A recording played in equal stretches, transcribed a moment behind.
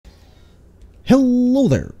Hello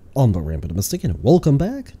there, I'm the Rampant and welcome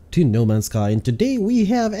back to No Man's Sky, and today we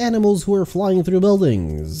have animals who are flying through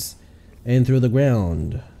buildings and through the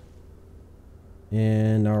ground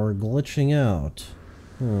and are glitching out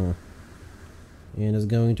and is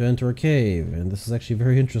going to enter a cave, and this is actually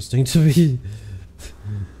very interesting to me.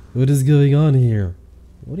 What is going on here?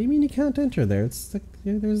 What do you mean you can't enter there? It's like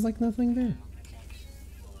there's like nothing there.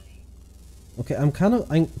 Okay,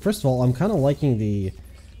 first of all, I'm kind of liking the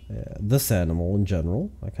this animal in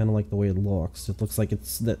general. I kind of like the way it looks. It looks like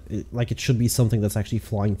it should be something that's actually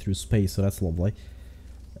flying through space, so that's lovely.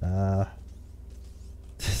 I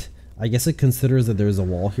guess it considers that there's a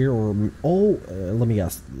wall here, or let me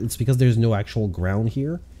guess. It's because there's no actual ground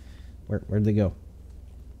here. Where'd they go?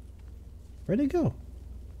 Where'd they go?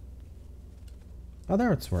 Oh,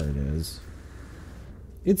 that's where it is.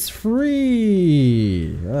 It's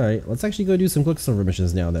free! Alright, let's actually go do some Quicksilver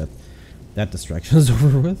missions now that that distraction is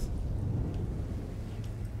over with.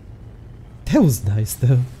 That was nice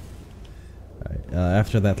though. Alright,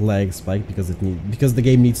 after that lag spike, because the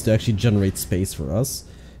game needs to actually generate space for us,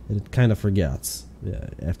 and it kind of forgets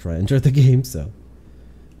after I enter the game, so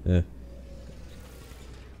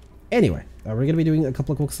anyway, we're going to be doing a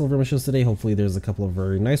couple of Quicksilver missions today. Hopefully there's a couple of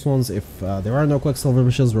very nice ones. If there are no Quicksilver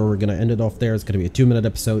missions, we're going to end it off there. It's going to be a 2-minute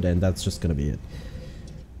episode, and that's just going to be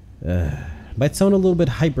it. Might sound a little bit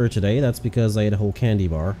hyper today. That's because I ate a whole candy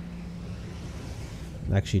bar.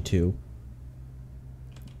 Actually 2.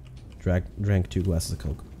 Drank 2 glasses of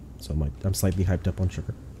Coke. So I'm slightly hyped up on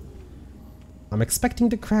sugar. I'm expecting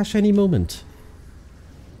to crash any moment.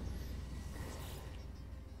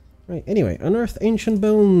 Right, anyway, unearth ancient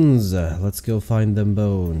bones. Let's go find them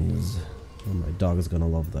bones. Oh, my dog is gonna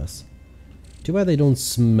love this. Too bad they don't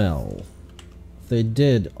smell. If they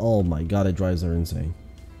did, oh my god, it drives her insane.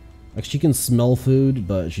 Like, she can smell food,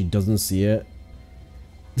 but she doesn't see it.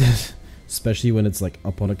 Especially when it's like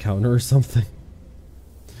up on a counter or something.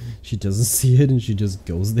 She doesn't see it and she just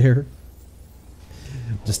goes there.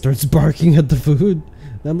 Just starts barking at the food.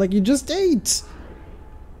 And I'm like, you just ate!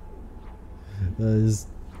 It's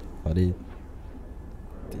funny.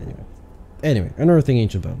 Anyway, unearthing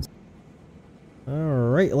ancient bones.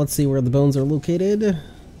 Alright, let's see where the bones are located.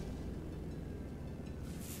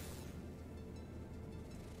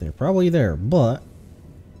 They're probably there, but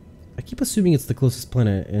I keep assuming it's the closest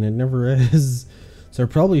planet, and it never is. So I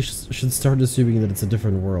probably should start assuming that it's a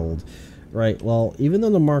different world. Right, well, even though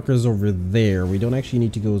the marker's over there, we don't actually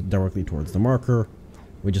need to go directly towards the marker.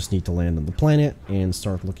 We just need to land on the planet and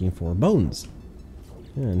start looking for bones.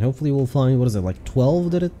 And hopefully we'll find, what is it, like 12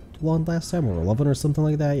 did it want last time, or 11 or something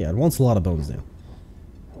like that? Yeah, it wants a lot of bones now.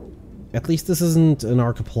 At least this isn't an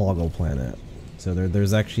archipelago planet, so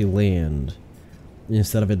there's actually land,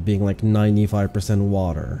 instead of it being like 95%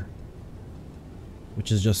 water. Which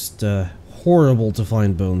is just horrible to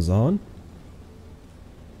find bones on.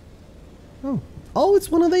 Oh, it's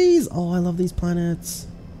one of these! Oh, I love these planets.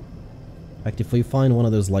 In fact, if we find one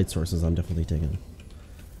of those light sources, I'm definitely taking it.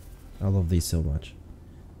 I love these so much.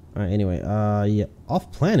 Alright, anyway, yeah,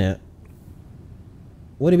 off planet?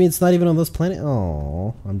 What do you mean it's not even on this planet?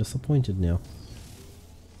 Oh, I'm disappointed now.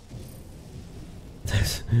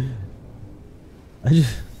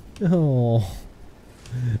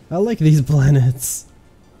 I like these planets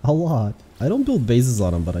a lot. I don't build bases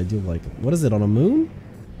on them, but I do like them. What is it, on a moon?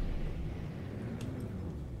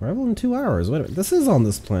 Arrival in 2 hours. Wait a minute, this is on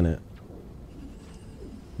this planet.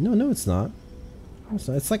 No, it's not.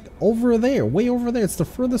 It's like over there, way over there. It's the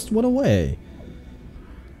furthest one away.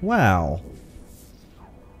 Wow.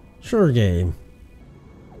 Sure game.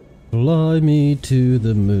 Fly me to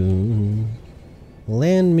the moon.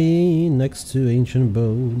 Land me next to ancient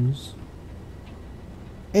bones.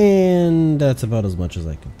 And that's about as much as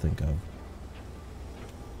I could think of.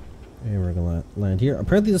 And we're gonna land here.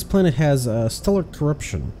 Apparently this planet has stellar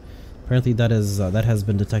corruption. Apparently that has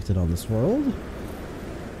been detected on this world.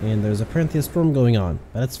 And there's apparently a storm going on.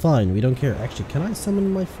 But it's fine, we don't care. Actually, can I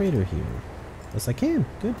summon my freighter here? Yes, I can.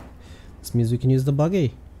 Good. This means we can use the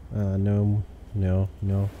buggy. No bones?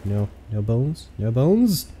 No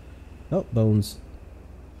bones? Oh, bones.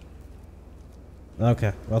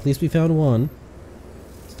 Okay, well at least we found one.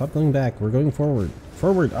 Stop going back, we're going forward.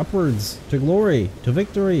 Forward, upwards, to glory, to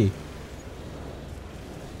victory.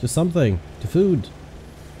 To something, to food.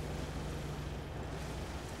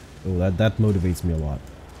 Oh, that motivates me a lot.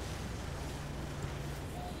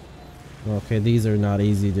 Okay, these are not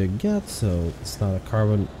easy to get, so it's not a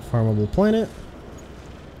carbon farmable planet.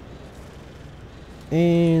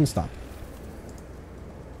 And stop.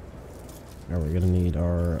 Now we're gonna need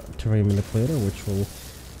our terrain manipulator, which will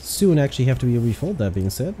soon actually have to be refilled. That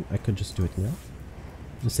being said, I could just do it now.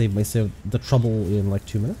 to save myself the trouble in like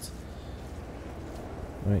 2 minutes.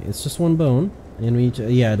 Alright, it's just one bone. And we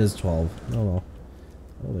yeah, it is 12. Oh well.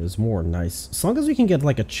 Oh, there's more. Nice. As long as we can get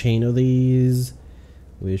like a chain of these,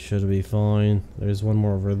 we should be fine. There's one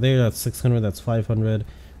more over there. That's 600. That's 500.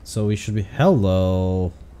 So we should be...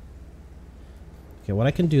 Hello. Okay, what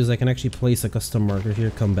I can do is I can actually place a custom marker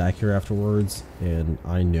here, come back here afterwards, and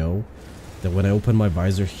I know that when I open my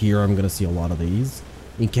visor here, I'm going to see a lot of these,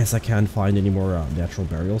 in case I can't find any more natural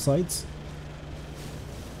burial sites.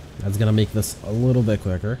 That's going to make this a little bit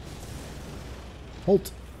quicker.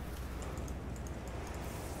 Halt.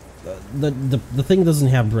 The thing doesn't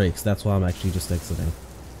have brakes, that's why I'm actually just exiting.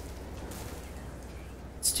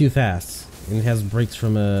 It's too fast, and it has brakes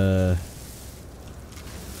from a...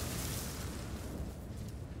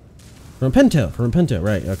 From Pinto,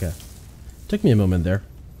 right, okay. Took me a moment there.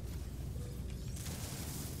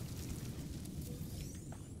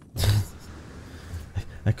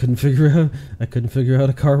 I couldn't figure out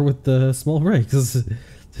a car with the small brakes.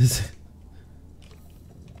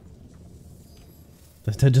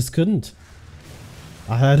 I just couldn't.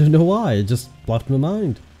 I don't know why, it just blocked my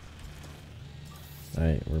mind.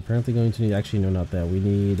 Alright, we're apparently going to need, actually no, not that, we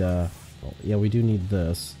need, oh, yeah, we do need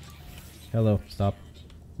this. Hello, stop.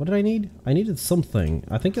 What did I need? I needed something.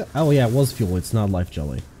 I think, oh yeah, it was fuel, it's not life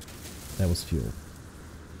jelly. That was fuel.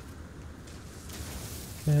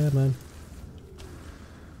 Yeah, man.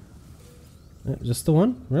 Just the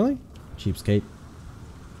one? Really? Cheapskate.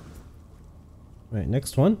 Right,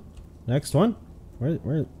 next one. Next one.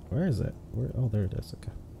 Where is it? Oh, there it is.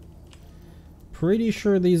 Okay. Pretty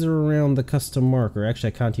sure these are around the custom marker.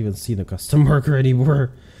 Actually, I can't even see the custom marker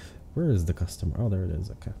anymore. Where is the custom? Oh, there it is.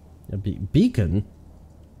 Okay. A beacon.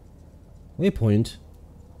 Waypoint.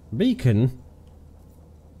 Beacon.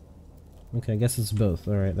 Okay, I guess it's both.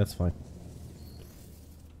 All right, that's fine.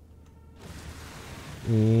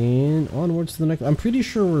 And onwards to the next. I'm pretty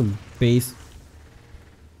sure we're basically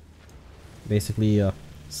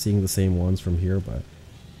seeing the same ones from here, but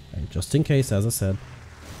just in case, as I said.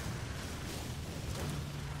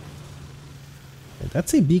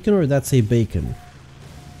 That's a beacon or that's a bacon?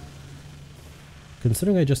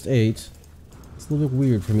 Considering I just ate, it's a little bit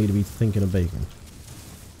weird for me to be thinking of bacon.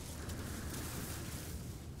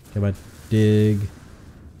 Come on, dig.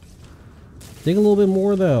 Dig a little bit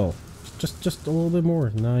more though. Just a little bit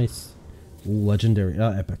more. Nice. Legendary.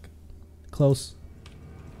 Epic. Close.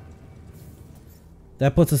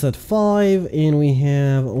 That puts us at 5, and we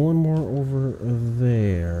have one more over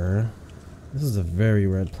there. This is a very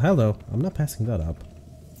red... Hello. I'm not passing that up.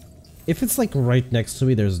 If it's like right next to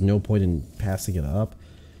me, there's no point in passing it up.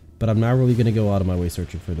 But I'm not really going to go out of my way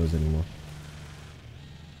searching for those anymore.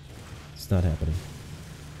 It's not happening.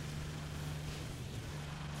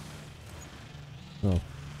 Oh.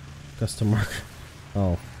 Custom marker.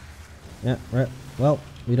 Oh. Yeah, right. Well,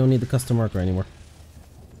 we don't need the custom marker anymore.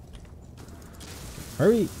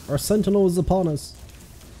 Hurry! Our sentinel is upon us.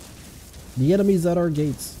 The enemy's at our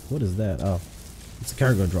gates. What is that? Oh. It's a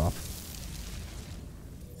cargo drop.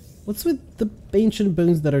 What's with the ancient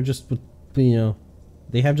bones that are just, you know,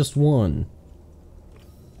 they have just one?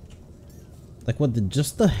 Like what,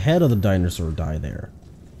 just the head of the dinosaur die there?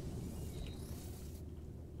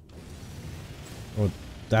 Or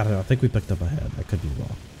that, I think we picked up a head. I could be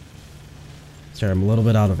wrong. Sorry, I'm a little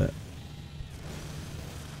bit out of it.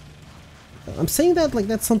 I'm saying that like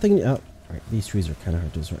that's something... Alright, these trees are kind of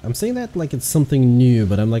hard to describe. I'm saying that like it's something new,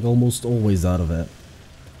 but I'm like almost always out of it.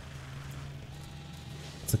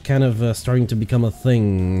 It's a kind of starting to become a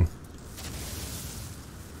thing.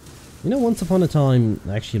 You know, once upon a time,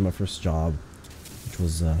 actually in my first job, which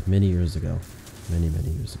was many years ago. Many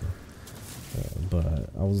years ago. But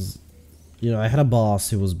I was... You know, I had a boss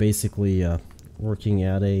who was basically working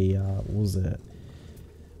at a... what was it?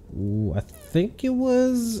 Ooh, I think it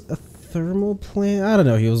was a thermal plant. I don't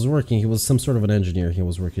know. He was some sort of an engineer. He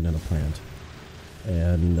was working at a plant,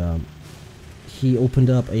 and he opened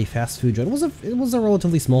up a fast food joint. It was a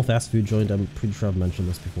relatively small fast food joint. I'm pretty sure I've mentioned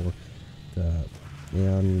this before.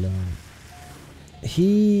 And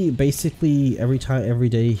he basically every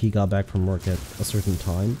day he got back from work at a certain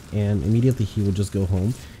time, and immediately he would just go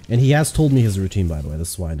home. And he has told me his routine, by the way.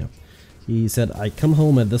 This is why I know. He said, I come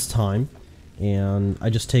home at this time, and I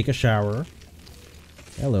just take a shower.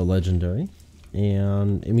 Hello, legendary.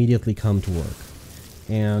 And immediately come to work.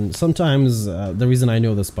 And sometimes, the reason I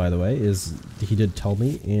know this, by the way, is he did tell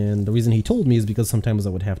me, and the reason he told me is because sometimes I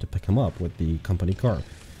would have to pick him up with the company car.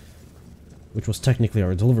 Which was technically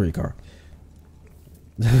our delivery car.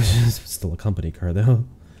 Still a company car, though.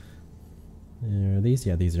 Are these?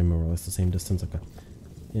 Yeah, these are more or less the same distance. Okay.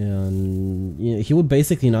 And you know, he would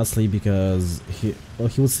basically not sleep because he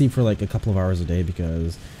would sleep for like a couple of hours a day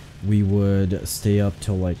because we would stay up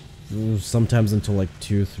till like sometimes until like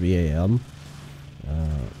 2 3 a.m.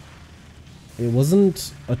 It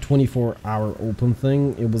wasn't a 24-hour open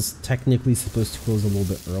thing. It was technically supposed to close a little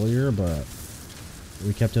bit earlier, but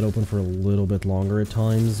we kept it open for a little bit longer at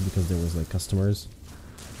times because there was like customers.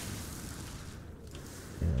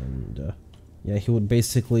 And yeah, he would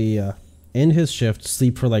basically end his shift,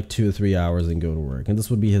 sleep for like 2 or 3 hours, and go to work. And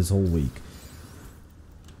this would be his whole week.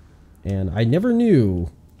 And I never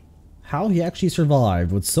knew how he actually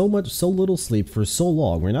survived with so little sleep for so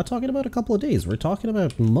long. We're not talking about a couple of days. We're talking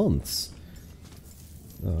about months.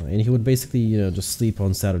 And he would basically, you know, just sleep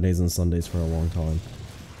on Saturdays and Sundays for a long time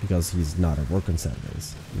because he's not at work on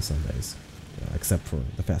Saturdays and Sundays, except for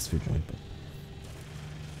the fast food joint. But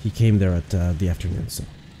he came there at the afternoon, so.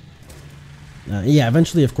 Yeah,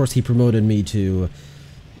 eventually, of course, he promoted me to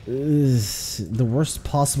the worst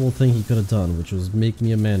possible thing he could have done, which was make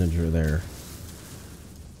me a manager there.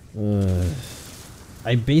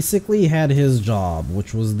 I basically had his job,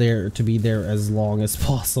 which was there to be there as long as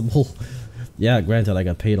possible. Yeah, granted, I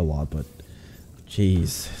got paid a lot, but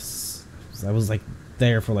jeez, I was like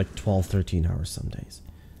there for like 12, 13 hours some days.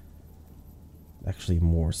 Actually,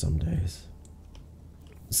 more some days.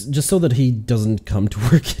 Just so that he doesn't come to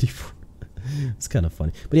work anymore. It's kind of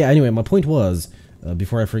funny. But yeah, anyway, my point was,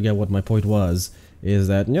 before I forget what my point was, is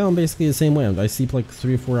that, you know, I'm basically the same way. I sleep like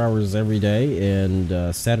 3 or 4 hours every day,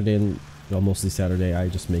 and Saturday, and well, mostly Saturday, I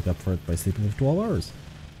just make up for it by sleeping for 12 hours.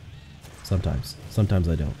 Sometimes. Sometimes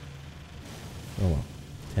I don't. Oh well,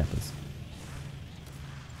 it happens.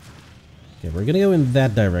 Okay, we're gonna go in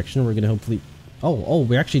that direction. We're gonna hopefully... Oh,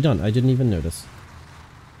 we're actually done. I didn't even notice.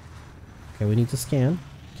 Okay, we need to scan.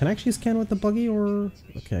 Can I actually scan with the buggy, or...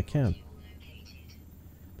 Okay, I can.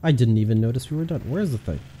 I didn't even notice we were done. Where's the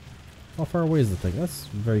thing? How far away is the thing? That's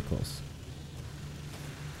very close.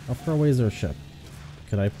 How far away is our ship?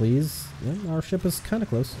 Could I please? Yeah, our ship is kind of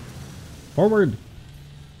close. Forward!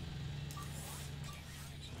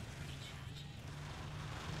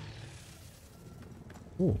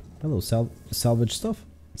 Oh, hello, salvage stuff.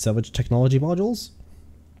 Salvage technology modules.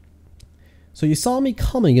 So you saw me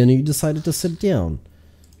coming and you decided to sit down.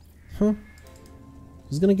 Huh? I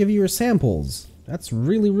was gonna give you your samples. That's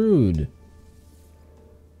really rude.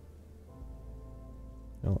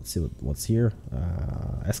 Well, let's see what's here.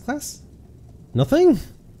 S-Class? Nothing?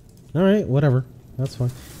 Alright, whatever. That's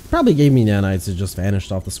fine. Probably gave me nanites. It just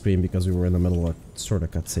vanished off the screen because we were in the middle of a sort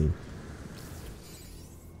of cutscene.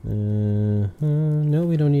 No,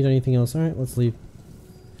 we don't need anything else. Alright, let's leave.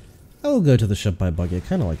 I will go to the ship by buggy. I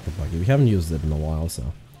kind of like the buggy. We haven't used it in a while, so...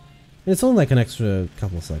 And it's only like an extra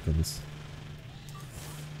couple seconds.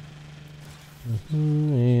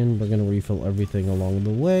 And we're gonna refill everything along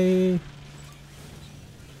the way.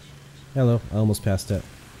 Hello, I almost passed it.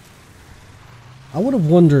 I would have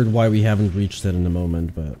wondered why we haven't reached it in a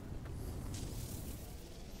moment, but...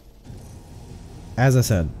 As I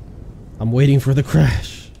said, I'm waiting for the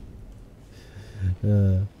crash.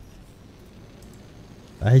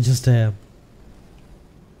 I just am.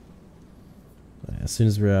 As soon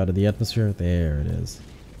as we're out of the atmosphere, there it is.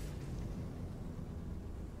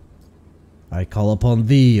 I call upon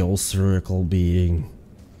thee, O spherical being.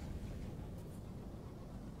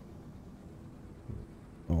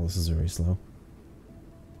 Oh, this is very slow.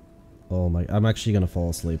 Oh my, I'm actually gonna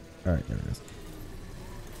fall asleep. Alright, there it is.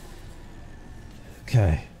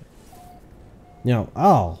 Okay. Now,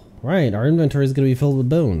 oh, right, our inventory is gonna be filled with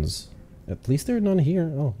bones. At least there are none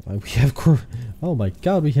here. Oh, we have oh my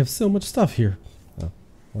god, we have so much stuff here. Oh,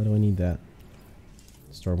 why do I need that?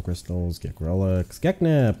 Storm crystals, Gek relics,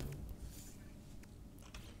 Geknip!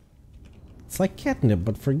 It's like catnip,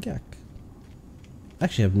 but for Gek.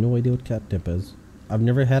 Actually, I have no idea what catnip is. I've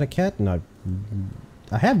never had a cat, and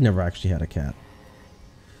I have never actually had a cat.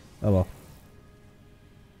 Oh well.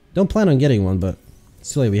 Don't plan on getting one, but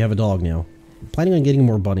silly, we have a dog now. I'm planning on getting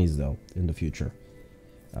more bunnies though in the future.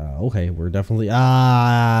 Okay, we're definitely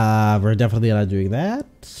not doing that.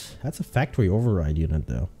 That's a factory override unit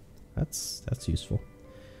though. That's useful.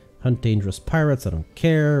 Hunt dangerous pirates. I don't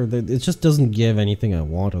care. It just doesn't give anything I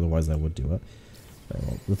want. Otherwise, I would do it.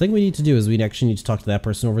 Well, the thing we need to do is we actually need to talk to that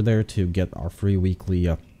person over there to get our free weekly,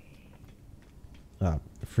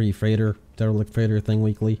 free freighter, derelict freighter thing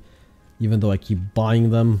weekly. Even though I keep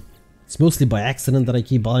buying them, it's mostly by accident that I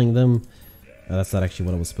keep buying them. That's not actually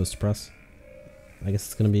what I was supposed to press. I guess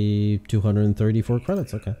it's gonna be 234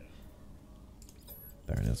 credits. Okay.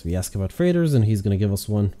 There it is. We ask about freighters, and he's gonna give us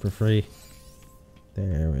one for free.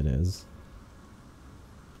 There it is.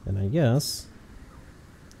 And I guess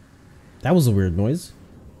that was a weird noise.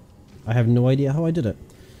 I have no idea how I did it.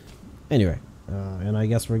 Anyway, and I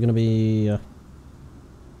guess we're gonna be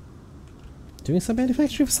doing some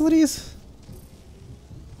manufacturing facilities.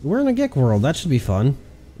 We're in a geek world. That should be fun.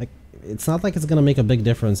 Like, it's not like it's gonna make a big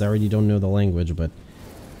difference. I already don't know the language, but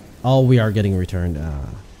oh, we are getting returned.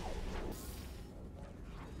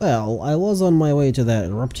 Well, I was on my way to that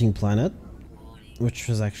erupting planet, which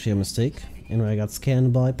was actually a mistake, and I got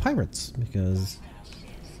scanned by pirates because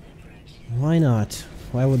why not?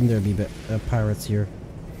 Why wouldn't there be pirates here?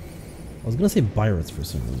 I was gonna say pirates for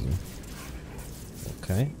some reason.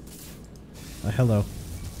 Okay. Hello.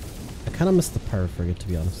 I kind of missed the pirate frigate, to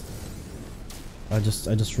be honest. I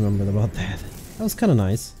just remembered about that. That was kind of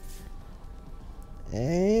nice.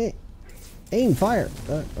 Aim, fire.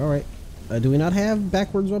 All right. Do we not have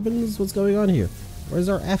backwards weapons? What's going on here? Where's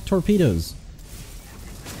our aft torpedoes?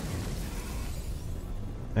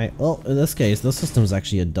 Alright, well, in this case, this system's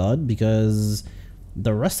actually a dud because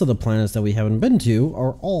the rest of the planets that we haven't been to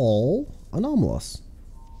are all anomalous.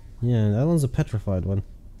 Yeah, that one's a petrified one.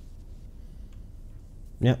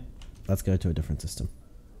 Yep, let's go to a different system.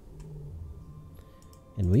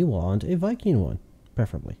 And we want a Viking one,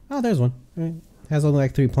 preferably. Oh, there's one. Alright. Has only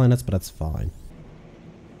like 3 planets, but that's fine.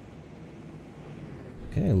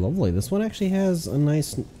 Okay, lovely. This one actually has a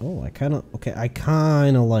nice... Oh, I kind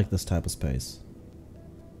of like this type of space.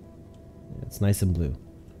 It's nice and blue.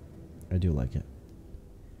 I do like it.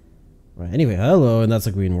 Right, anyway, hello, and that's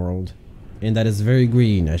a green world. And that is very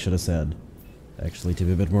green, I should have said. Actually, to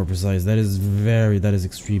be a bit more precise, that is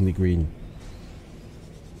extremely green.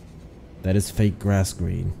 That is fake grass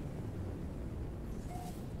green.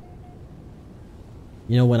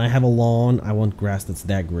 You know, when I have a lawn, I want grass that's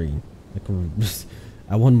that green. Like,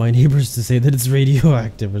 I want my neighbors to say that it's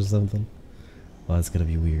radioactive or something. Well, that's gonna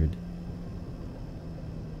be weird.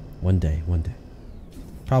 One day.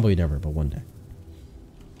 Probably never, but one day.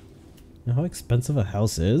 You know how expensive a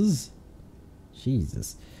house is?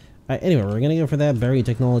 Jesus. Alright, anyway, we're gonna go for that berry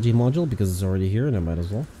technology module because it's already here and I might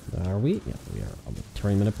as well. Are we? Yeah, we are. I'll be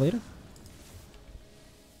 20 minutes later.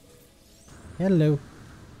 Hello.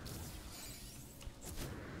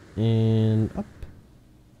 And up.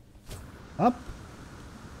 Up.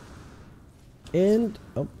 And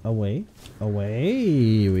oh, away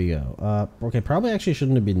we go. Okay, probably actually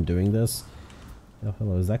shouldn't have been doing this. Oh,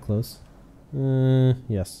 hello, is that close?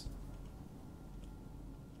 Yes.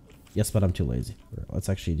 Yes, but I'm too lazy. Let's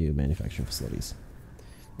actually do manufacturing facilities.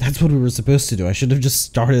 That's what we were supposed to do. I should have just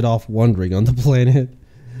started off wandering on the planet.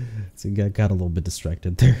 So got a little bit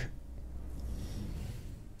distracted there.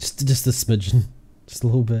 Just a smidgen. Just a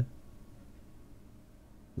little bit.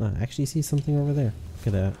 No, I actually see something over there. Look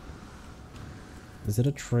at that. Is it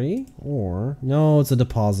a tree? Or... No, it's a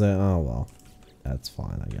deposit. Oh, well. That's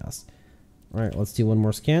fine, I guess. Alright, let's do one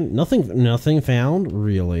more scan. Nothing found?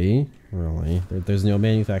 Really? Really? There's no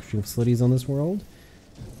manufacturing facilities on this world?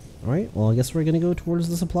 Alright, well, I guess we're gonna go towards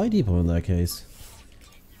the supply depot in that case.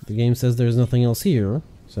 The game says there's nothing else here,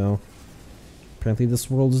 so... Apparently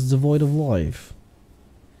this world is devoid of life.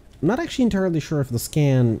 I'm not actually entirely sure if the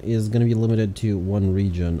scan is gonna be limited to one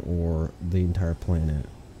region or the entire planet.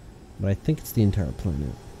 But I think it's the entire planet.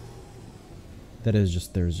 That is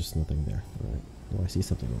just, there's just nothing there. Alright. Oh, I see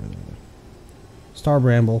something over there though. Star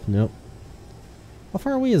Bramble, nope. How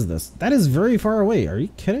far away is this? That is very far away, are you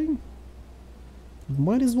kidding?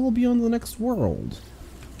 Might as well be on the next world.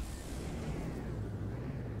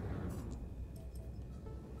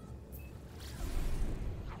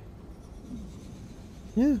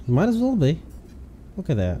 Yeah, might as well be. Look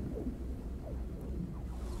at that.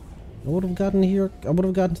 I would have gotten here, I would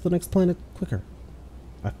have gotten to the next planet quicker.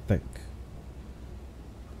 I think.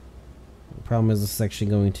 The problem is this is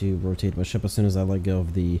actually going to rotate my ship as soon as I let go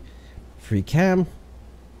of the free cam.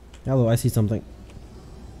 Hello, I see something.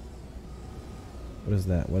 What is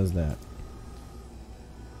that? What is that?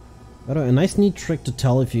 I don't know, a nice neat trick to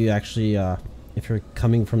tell if you actually, if you're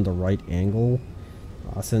coming from the right angle.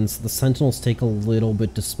 Since the sentinels take a little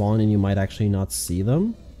bit to spawn and you might actually not see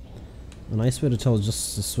them. A nice way to tell is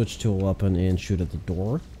just to switch to a weapon and shoot at the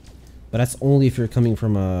door. But that's only if you're coming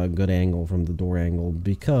from a good angle, from the door angle,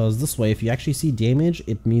 because this way, if you actually see damage,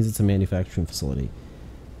 it means it's a manufacturing facility.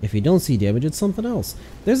 If you don't see damage, it's something else.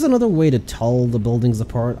 There's another way to tell the buildings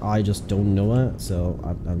apart, I just don't know it, so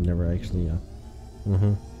I've never actually,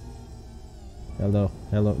 Hello,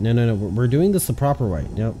 hello. No, we're doing this the proper way.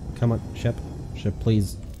 No, come on, ship,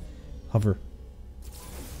 please. Hover.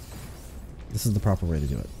 This is the proper way to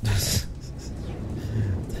do it.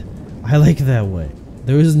 I like that way.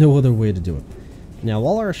 There is no other way to do it. Now,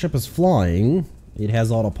 while our ship is flying, it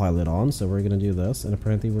has autopilot on, so we're gonna do this, and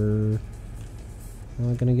apparently we're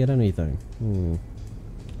not gonna get anything.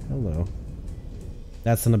 Hello.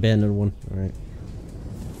 That's an abandoned one. Alright.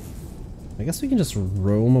 I guess we can just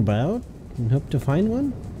roam about and hope to find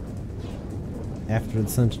one? After the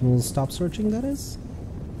sentinels stop searching, that is?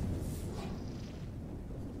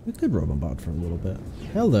 We could roam about for a little bit.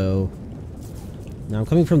 Hello. Now I'm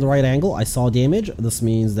coming from the right angle. I saw damage. This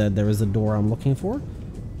means that there is a door I'm looking for.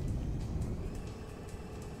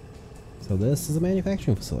 So this is a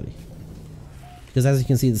manufacturing facility. Because as you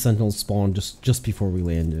can see, the sentinels spawned just before we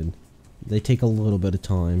landed. They take a little bit of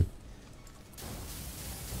time.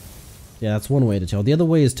 Yeah, that's one way to tell. The other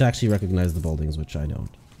way is to actually recognize the buildings, which I don't.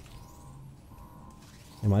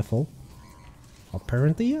 Am I full?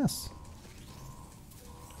 Apparently, yes.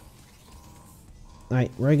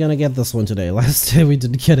 Alright, we're gonna get this one today. Last time we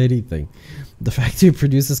didn't get anything. The factory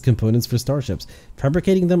produces components for starships,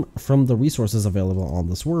 fabricating them from the resources available on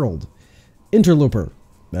this world. Interloper.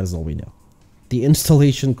 That is all we know. The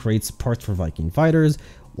installation creates parts for Viking fighters.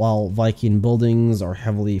 While Viking buildings are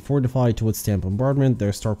heavily fortified to withstand bombardment,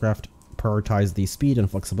 their starcraft prioritize the speed and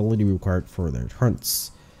flexibility required for their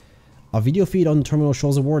hunts. A video feed on the terminal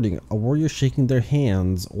shows a warrior shaking their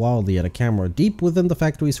hands wildly at a camera deep within the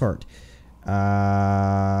factory's heart.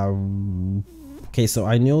 Okay, so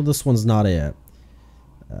I know this one's not it.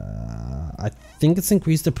 I think it's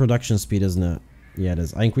increased the production speed, isn't it? Yeah, it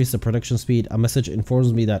is. I increased the production speed. A message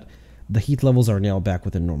informs me that the heat levels are now back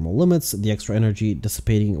within normal limits, the extra energy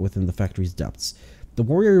dissipating within the factory's depths. The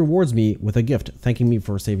warrior rewards me with a gift, thanking me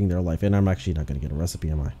for saving their life. And I'm actually not going to get a recipe,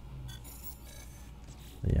 am I?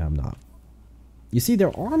 Yeah, I'm not. You see,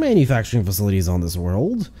 there are manufacturing facilities on this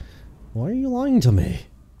world. Why are you lying to me?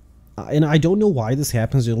 And I don't know why this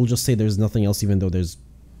happens. It'll just say there's nothing else, even though there's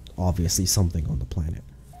obviously something on the planet.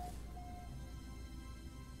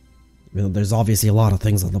 You know, there's obviously a lot of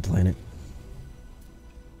things on the planet.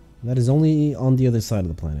 That is only on the other side of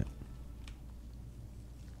the planet.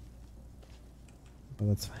 But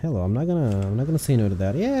that's hello. I'm not gonna say no to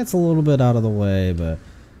that. Yeah, it's a little bit out of the way, but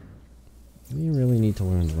we really need to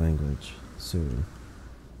learn the language soon.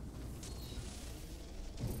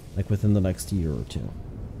 Like within the next year or two.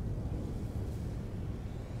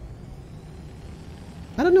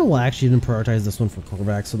 I don't know why I actually didn't prioritize this one for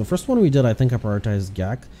Korvax. So the first one we did, I think I prioritized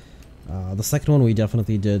Gak. The second one we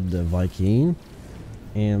definitely did Viking.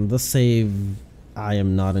 And this save, I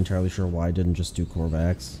am not entirely sure why I didn't just do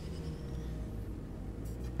Korvax.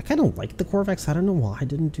 I kind of like the Korvax. I don't know why I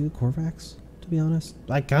didn't do Korvax, to be honest.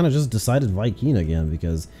 I kind of just decided Viking again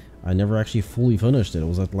because I never actually fully finished it. It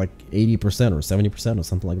was at like 80% or 70% or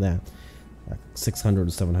something like that. Like 600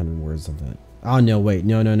 or 700 words, something. Oh, no, wait.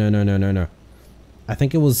 No. I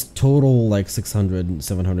think it was total like 600,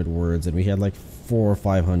 700 words, and we had like 400 or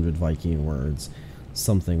 500 Viking words.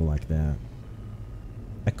 Something like that.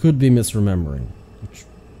 I could be misremembering. Which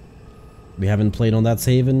we haven't played on that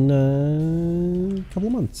save in a couple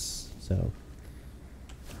of months, so.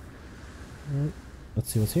 Alright,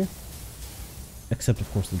 let's see what's here. Except,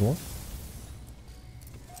 of course, the door.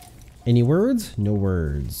 Any words? No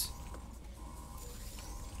words.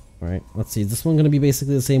 Alright, let's see. Is this one going to be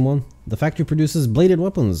basically the same one? The factory produces bladed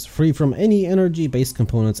weapons, free from any energy-based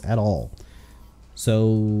components at all.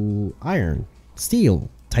 So, iron,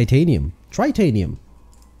 steel, titanium, tritanium.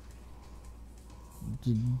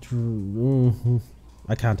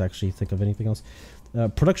 I can't actually think of anything else.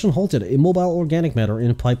 Production halted. Immobile organic matter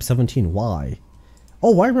in pipe 17. Why?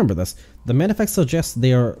 Oh, I remember this. The manifest suggests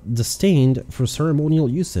they are disdained for ceremonial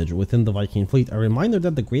usage within the Viking fleet. A reminder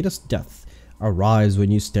that the greatest death arrives when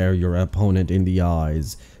you stare your opponent in the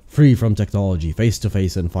eyes, free from technology, face to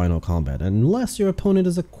face in final combat, unless your opponent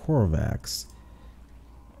is a Korvax.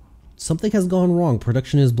 Something has gone wrong.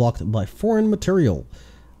 Production is blocked by foreign material.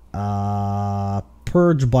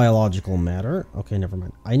 Purge biological matter. Okay, never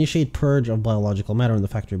mind. I initiate purge of biological matter in the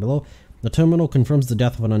factory below. The terminal confirms the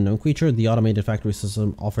death of an unknown creature. The automated factory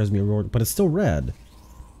system offers me a reward, but it's still red.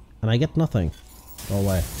 And I get nothing. Go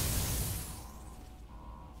away.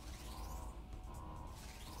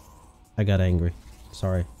 I got angry.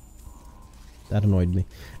 Sorry. That annoyed me.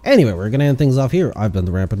 Anyway, we're gonna end things off here. I've been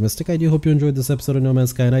the Rampant Mystic. I do hope you enjoyed this episode of No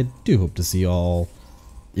Man's Sky, and I do hope to see you all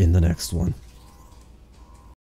in the next one.